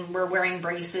happen when we're wearing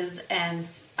braces and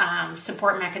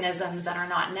support mechanisms that are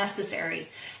not necessary.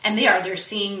 And they're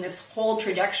seeing this whole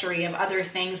trajectory of other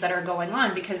things that are going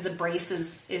on because the brace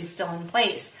is still in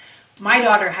place. My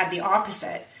daughter had the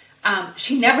opposite.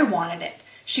 She never wanted it.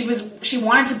 She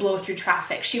wanted to blow through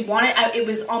traffic. It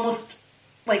was almost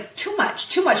like too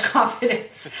much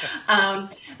confidence.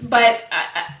 But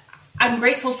I'm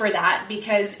grateful for that,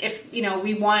 because if,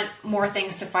 we want more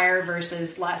things to fire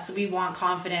versus less, we want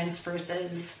confidence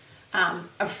versus,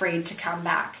 afraid to come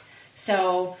back.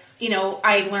 So,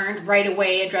 I learned right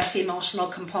away, address the emotional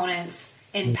components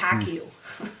in PACU.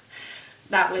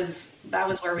 That was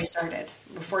where we started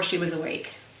before she was awake.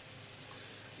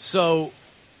 So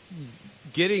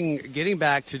getting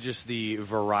back to just the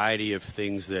variety of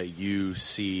things that you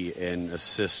see and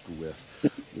assist with,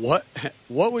 what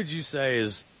would you say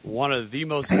is one of the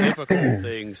most difficult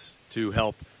things to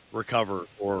help recover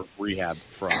or rehab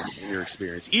from your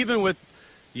experience, even with,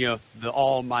 the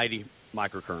almighty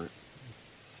microcurrent?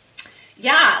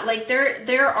 Yeah, like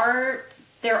there are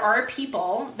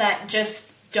people that just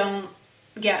don't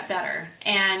get better.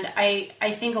 And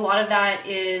I think a lot of that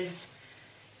is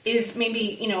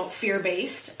maybe,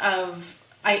 fear-based of,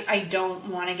 I don't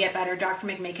want to get better. Dr.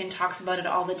 McMakin talks about it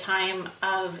all the time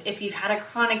of, if you've had a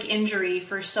chronic injury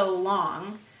for so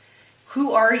long,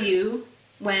 who are you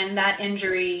when that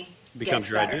injury becomes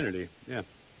your better? Identity? Yeah.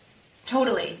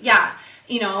 Totally. Yeah.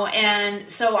 And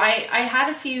so I had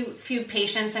a few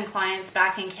patients and clients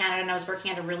back in Canada, and I was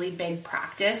working at a really big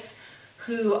practice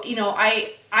who,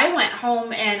 I went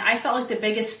home and I felt like the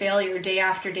biggest failure day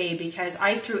after day, because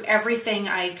I threw everything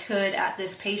I could at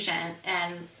this patient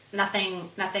and nothing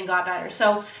got better.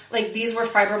 So like, these were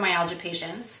fibromyalgia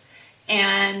patients.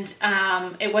 And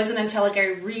it wasn't until like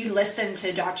I re-listened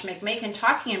to Dr. McMakin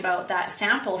talking about that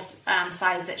sample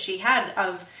size that she had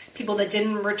of people that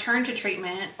didn't return to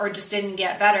treatment or just didn't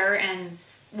get better, and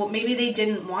maybe they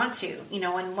didn't want to,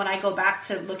 and when I go back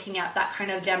to looking at that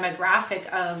kind of demographic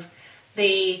of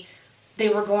they they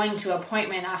were going to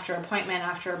appointment after appointment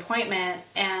after appointment,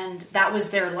 and that was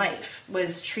their life,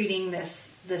 was treating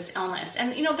this illness.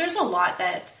 And there's a lot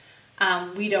that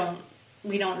we don't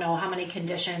know how many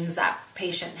conditions that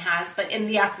patient has, but in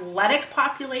the athletic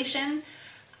population,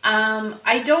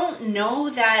 I don't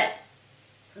know that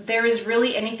there is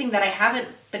really anything that I haven't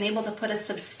been able to put a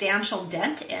substantial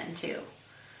dent into.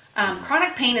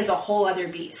 Chronic pain is a whole other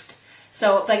beast.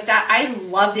 So like that, I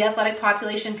love the athletic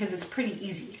population because it's pretty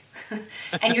easy.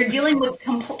 And you're dealing with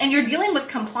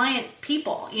compliant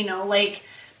people, like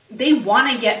they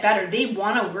want to get better. They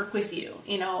want to work with you.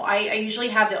 I usually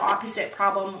have the opposite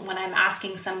problem when I'm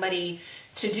asking somebody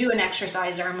to do an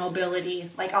exercise or a mobility.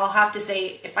 Like I'll have to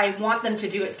say, if I want them to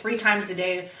do it 3 times a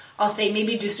day, I'll say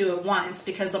maybe just do it once,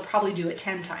 because they'll probably do it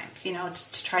 10 times,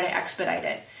 to try to expedite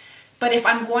it. But if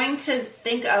I'm going to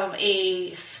think of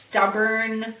a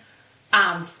stubborn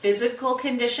physical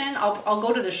condition, I'll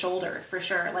go to the shoulder for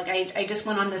sure. Like I just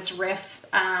went on this riff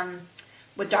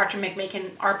with Dr.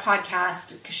 McMakin, our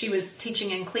podcast, because she was teaching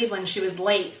in Cleveland. She was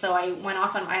late, so I went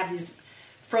off on, I have these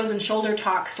frozen shoulder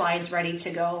talk slides ready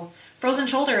to go. Frozen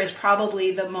shoulder is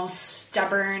probably the most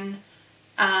stubborn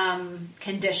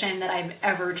condition that I've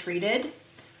ever treated.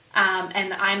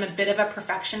 And I'm a bit of a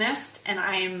perfectionist, and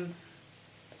I'm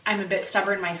a bit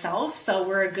stubborn myself, so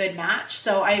we're a good match.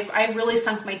 So I've really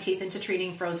sunk my teeth into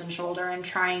treating frozen shoulder and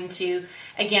trying to,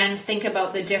 again, think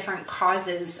about the different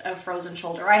causes of frozen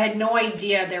shoulder. I had no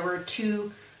idea there were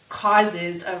 2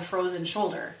 causes of frozen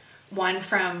shoulder, one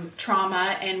from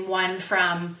trauma and one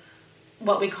from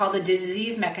what we call the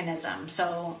disease mechanism.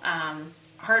 So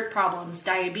heart problems,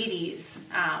 diabetes,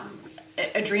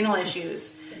 adrenal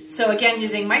issues. So again,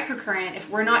 using microcurrent,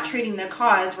 if we're not treating the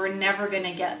cause, we're never going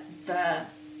to get the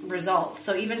results.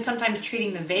 So even sometimes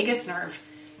treating the vagus nerve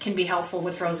can be helpful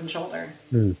with frozen shoulder.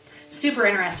 Super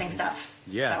interesting stuff.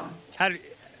 Yeah. So.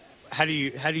 How do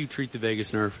you treat the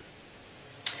vagus nerve?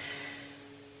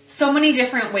 So many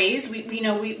different ways. We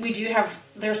do have,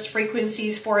 there's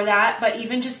frequencies for that, but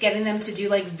even just getting them to do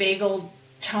like vagal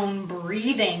tone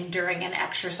breathing during an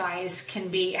exercise can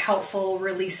be helpful,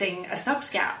 releasing a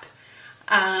subscap.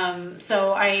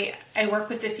 So I work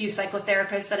with a few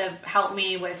psychotherapists that have helped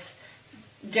me with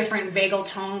different vagal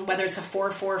tone, whether it's a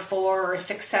 4-4-4 or a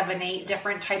 6-7-8,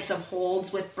 different types of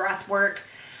holds with breath work.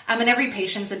 And every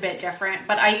patient's a bit different,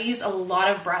 but I use a lot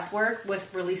of breath work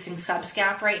with releasing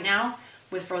subscap right now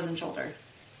with frozen shoulder.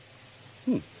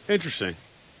 Interesting.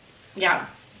 Yeah.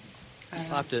 We'll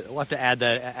have to add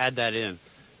that in.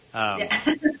 Yeah.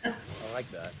 I like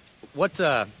that. What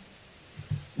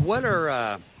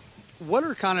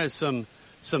are kind of some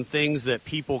things that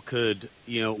people could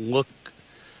look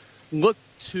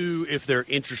to if they're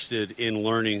interested in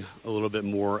learning a little bit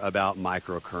more about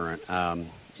microcurrent,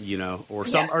 or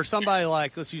somebody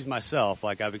like, let's use myself,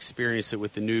 like I've experienced it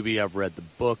with the newbie, I've read the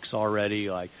books already,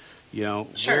 like,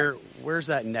 Sure. where's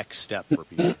that next step for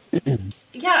people?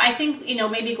 Yeah, I think,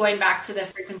 maybe going back to the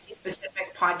frequency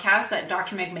specific podcast that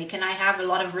Dr. McMakin and I have, a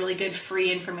lot of really good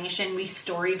free information. We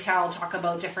storytell, talk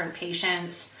about different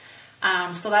patients.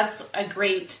 So that's a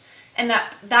great, and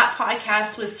that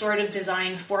podcast was sort of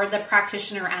designed for the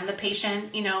practitioner and the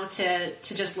patient, to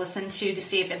just listen to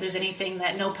see if there's anything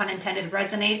that, no pun intended,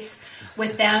 resonates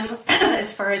with them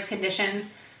as far as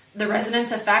conditions. The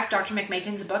Resonance Effect, Dr.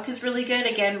 McMakin's book, is really good.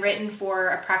 Again, written for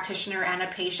a practitioner and a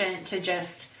patient to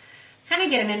just kind of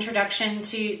get an introduction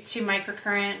to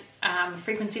microcurrent.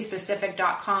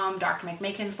 Frequencyspecific.com, Dr.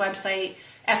 McMakin's website,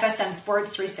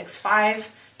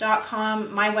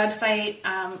 FSMsports365.com, my website.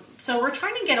 So we're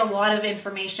trying to get a lot of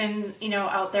information,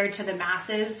 out there to the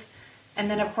masses.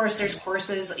 And then, of course, there's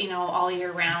courses, all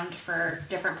year round for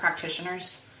different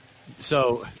practitioners.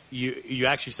 So you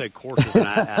actually said courses, and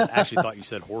I actually thought you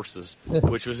said horses,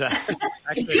 which was actually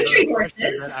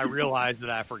that I realized that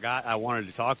I forgot I wanted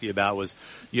to talk to you about was,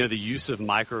 the use of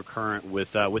microcurrent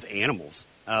with animals.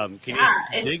 Can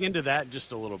you dig into that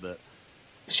just a little bit?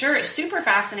 Sure, it's super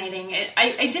fascinating.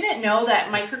 I didn't know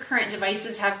that microcurrent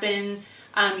devices have been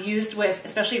used with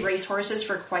especially racehorses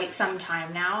for quite some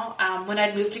time now. When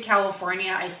I moved to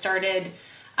California, I started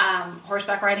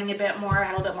horseback riding a bit more. I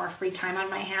had a little bit more free time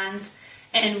on my hands.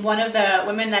 And one of the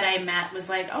women that I met was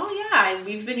like, oh yeah,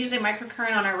 we've been using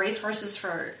microcurrent on our racehorses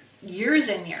for years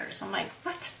and years. I'm like,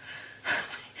 what?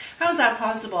 How is that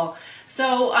possible?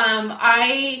 So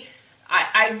I've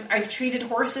treated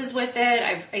horses with it.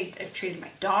 I've treated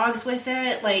my dogs with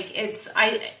it. Like and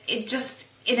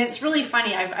it's really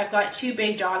funny. I've got 2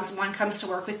 big dogs. One comes to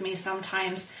work with me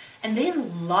sometimes, and they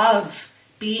love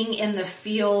being in the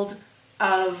field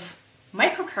of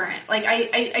microcurrent. Like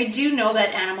I do know that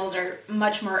animals are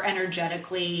much more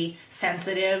energetically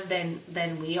sensitive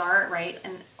than we are, right?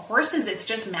 And horses, it's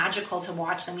just magical to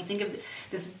watch them. You think of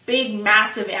this big,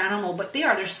 massive animal, but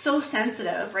they're so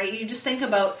sensitive, right? You just think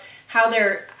about how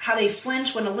they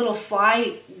flinch when a little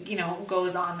fly,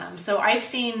 goes on them. So I've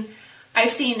seen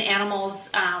animals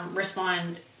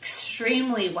respond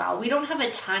extremely well. We don't have a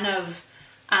ton of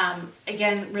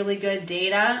again, really good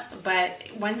data, but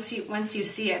once you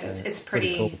see it, it's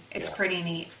pretty cool. It's pretty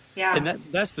neat. Yeah, and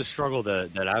that's the struggle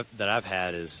that I've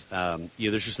had is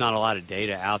there's just not a lot of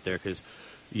data out there because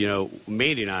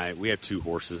Mandy and I, we have 2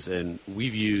 horses, and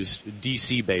we've used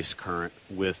DC based current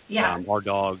with our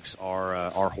dogs,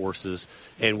 our horses,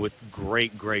 and with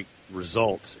great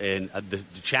results. And the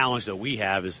challenge that we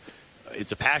have is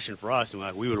it's a passion for us,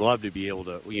 and we would love to be able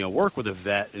to work with a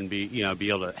vet and be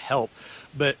able to help,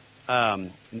 but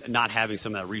not having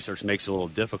some of that research makes it a little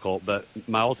difficult. But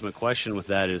my ultimate question with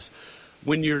that is,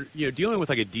 when you're dealing with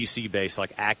like a DC based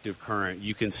like active current,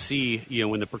 you can see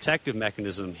when the protective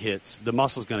mechanism hits, the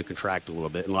muscle's going to contract a little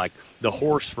bit, and like the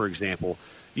horse, for example,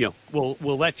 will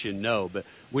let you know. But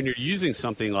when you're using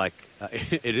something like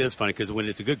it is funny because when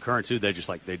it's a good current too,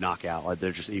 they knock out. Like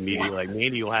they're just immediately like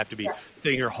Mandy will have to be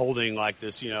sitting here holding like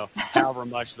this, however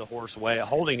much the horse weighs,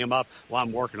 holding him up while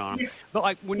I'm working on him. But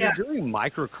like when you're doing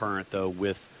microcurrent though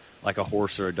with like a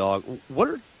horse or a dog,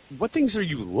 what things are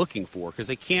you looking for? Because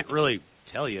they can't really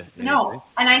tell you anything. No,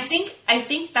 and I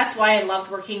think that's why I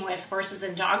loved working with horses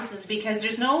and dogs is because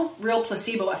there's no real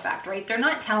placebo effect, right? They're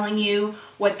not telling you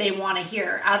what they want to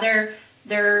hear. Either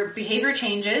their behavior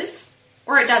changes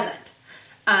or it doesn't.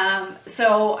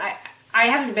 So I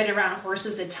haven't been around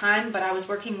horses a ton, but I was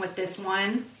working with this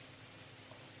one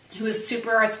who was super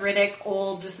arthritic,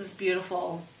 old, just this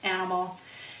beautiful animal.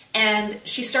 And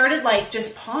she started like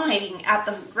just pawing at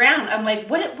the ground. I'm like,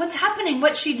 what's happening?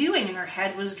 What's she doing? And her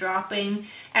head was dropping.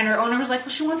 And her owner was like, well,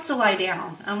 she wants to lie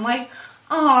down. I'm like,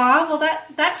 aw, well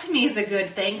that to me is a good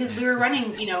thing. Cause we were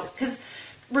running, cause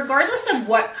regardless of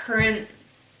what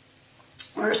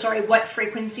what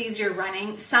frequencies you're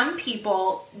running, some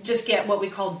people just get what we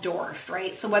call dwarfed,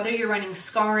 right? So whether you're running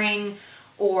scarring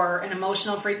or an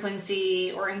emotional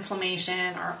frequency or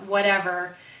inflammation or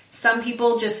whatever, some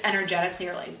people just energetically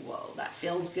are like, whoa, that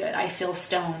feels good. I feel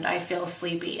stoned. I feel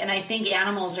sleepy. And I think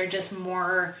animals are just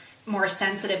more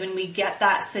sensitive, and we get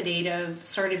that sedative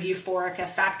sort of euphoric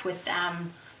effect with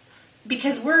them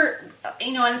because we're,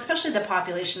 and especially the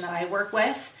population that I work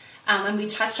with, and we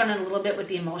touched on it a little bit with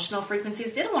the emotional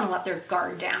frequencies. They don't want to let their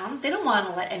guard down. They don't want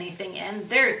to let anything in.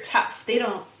 They're tough. They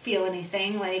don't feel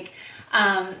anything like,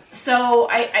 so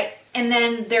and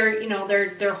then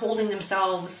they're holding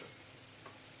themselves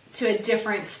to a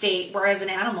different state, whereas an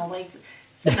animal, like,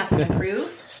 nothing to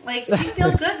prove. Like, if you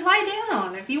feel good, lie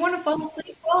down. If you want to fall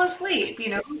asleep,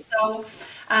 So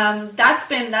that's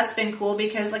been cool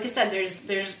because, like I said,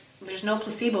 there's no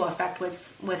placebo effect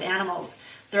with animals.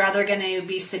 They're either going to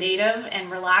be sedative and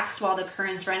relaxed while the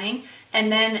current's running, and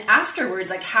then afterwards,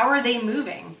 like, how are they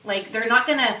moving? Like, they're not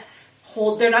going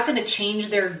to change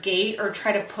their gait or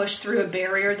try to push through a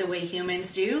barrier the way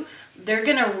humans do. They're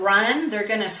going to run, they're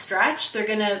going to stretch, they're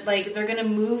going to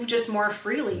move just more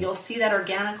freely. You'll see that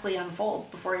organically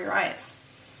unfold before your eyes.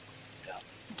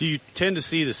 Do you tend to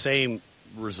see the same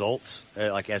results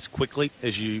like as quickly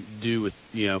as you do with,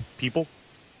 people?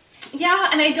 Yeah,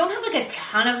 and I don't have like a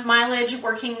ton of mileage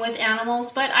working with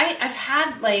animals, but I've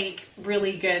had like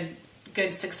really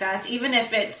good success, even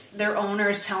if it's their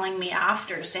owners telling me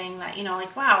after saying that,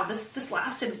 like, wow, this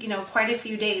lasted, quite a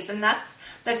few days. And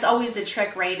that's always a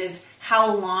trick, right? Is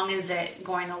how long is it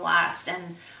going to last?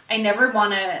 And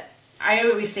I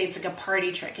always say it's like a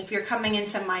party trick. If you're coming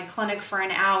into my clinic for an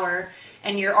hour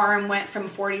and your arm went from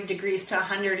 40 degrees to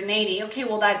 180, okay,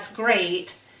 well, that's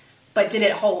great, but did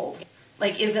it hold?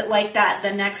 Like, is it like that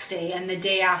the next day and the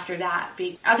day after that?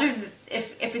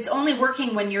 If it's only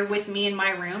working when you're with me in my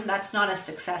room, that's not a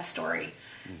success story.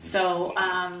 Mm-hmm. So,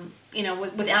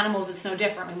 with animals, it's no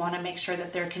different. We want to make sure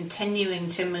that they're continuing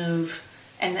to move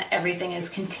and that everything is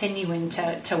continuing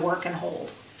to work and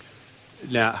hold.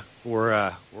 Now,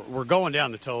 we're going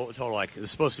down the total, like,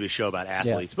 it's supposed to be a show about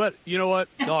athletes, but you know what?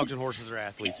 Dogs and horses are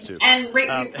athletes too. And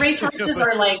race horses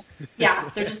are like,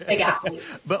 they're just big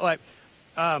athletes. But like,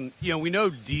 we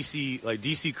know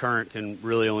DC current can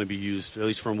really only be used, at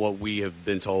least from what we have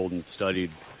been told and studied,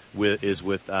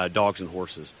 with dogs and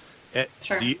horses.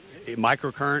 Sure.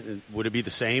 Microcurrent, would it be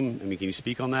the same? I mean, can you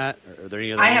speak on that? Are there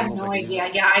any other? I have no idea.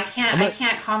 Yeah, I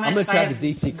can't comment. I'm gonna try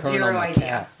the DC current on my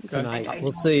cat tonight.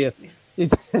 We'll see if.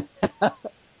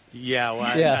 Yeah,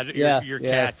 well, your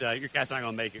cat's not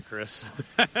gonna make it, Chris.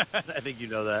 I think you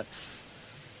know that.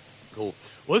 Cool.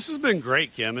 Well, this has been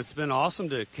great, Kim. It's been awesome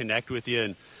to connect with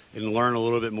you and learn a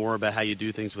little bit more about how you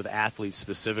do things with athletes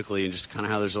specifically, and just kind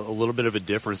of how there's a little bit of a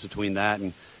difference between that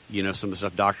and, some of the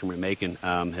stuff Dr. McMakin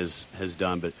has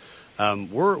done. But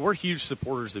we're huge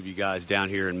supporters of you guys down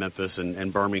here in Memphis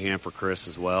and Birmingham for Chris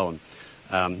as well.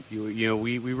 And,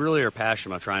 we really are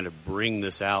passionate about trying to bring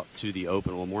this out to the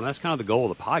open a little more. And that's kind of the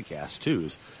goal of the podcast, too,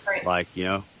 is right.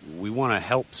 We want to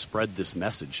help spread this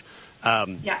message.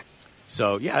 Yeah.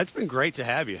 So, it's been great to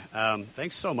have you.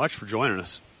 Thanks so much for joining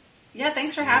us. Yeah,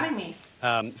 thanks for having me.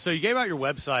 So you gave out your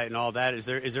website and all that. Is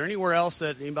there anywhere else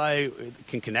that anybody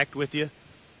can connect with you?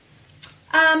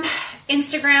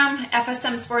 Instagram,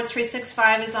 FSM Sports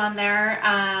 365 is on there.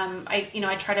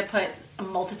 I try to put a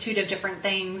multitude of different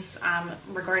things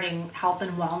regarding health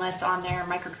and wellness on there.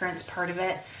 Microcurrent's part of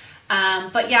it.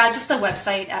 But yeah, just the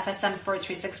website,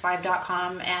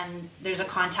 fsmsports365.com, and there's a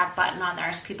contact button on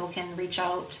there so people can reach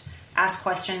out, ask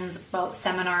questions about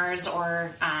seminars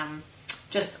or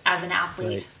just as an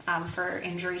athlete for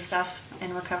injury stuff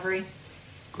and recovery.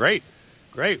 Great.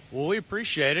 Well, we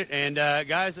appreciate it. And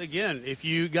guys, again, if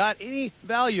you got any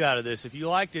value out of this, if you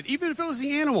liked it, even if it was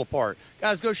the animal part,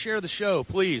 guys, go share the show,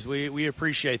 please. We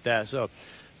appreciate that. So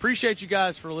appreciate you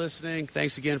guys for listening.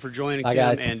 Thanks again for joining, Kim.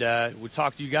 Guys. And we'll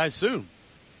talk to you guys soon.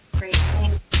 Great.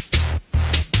 Thanks.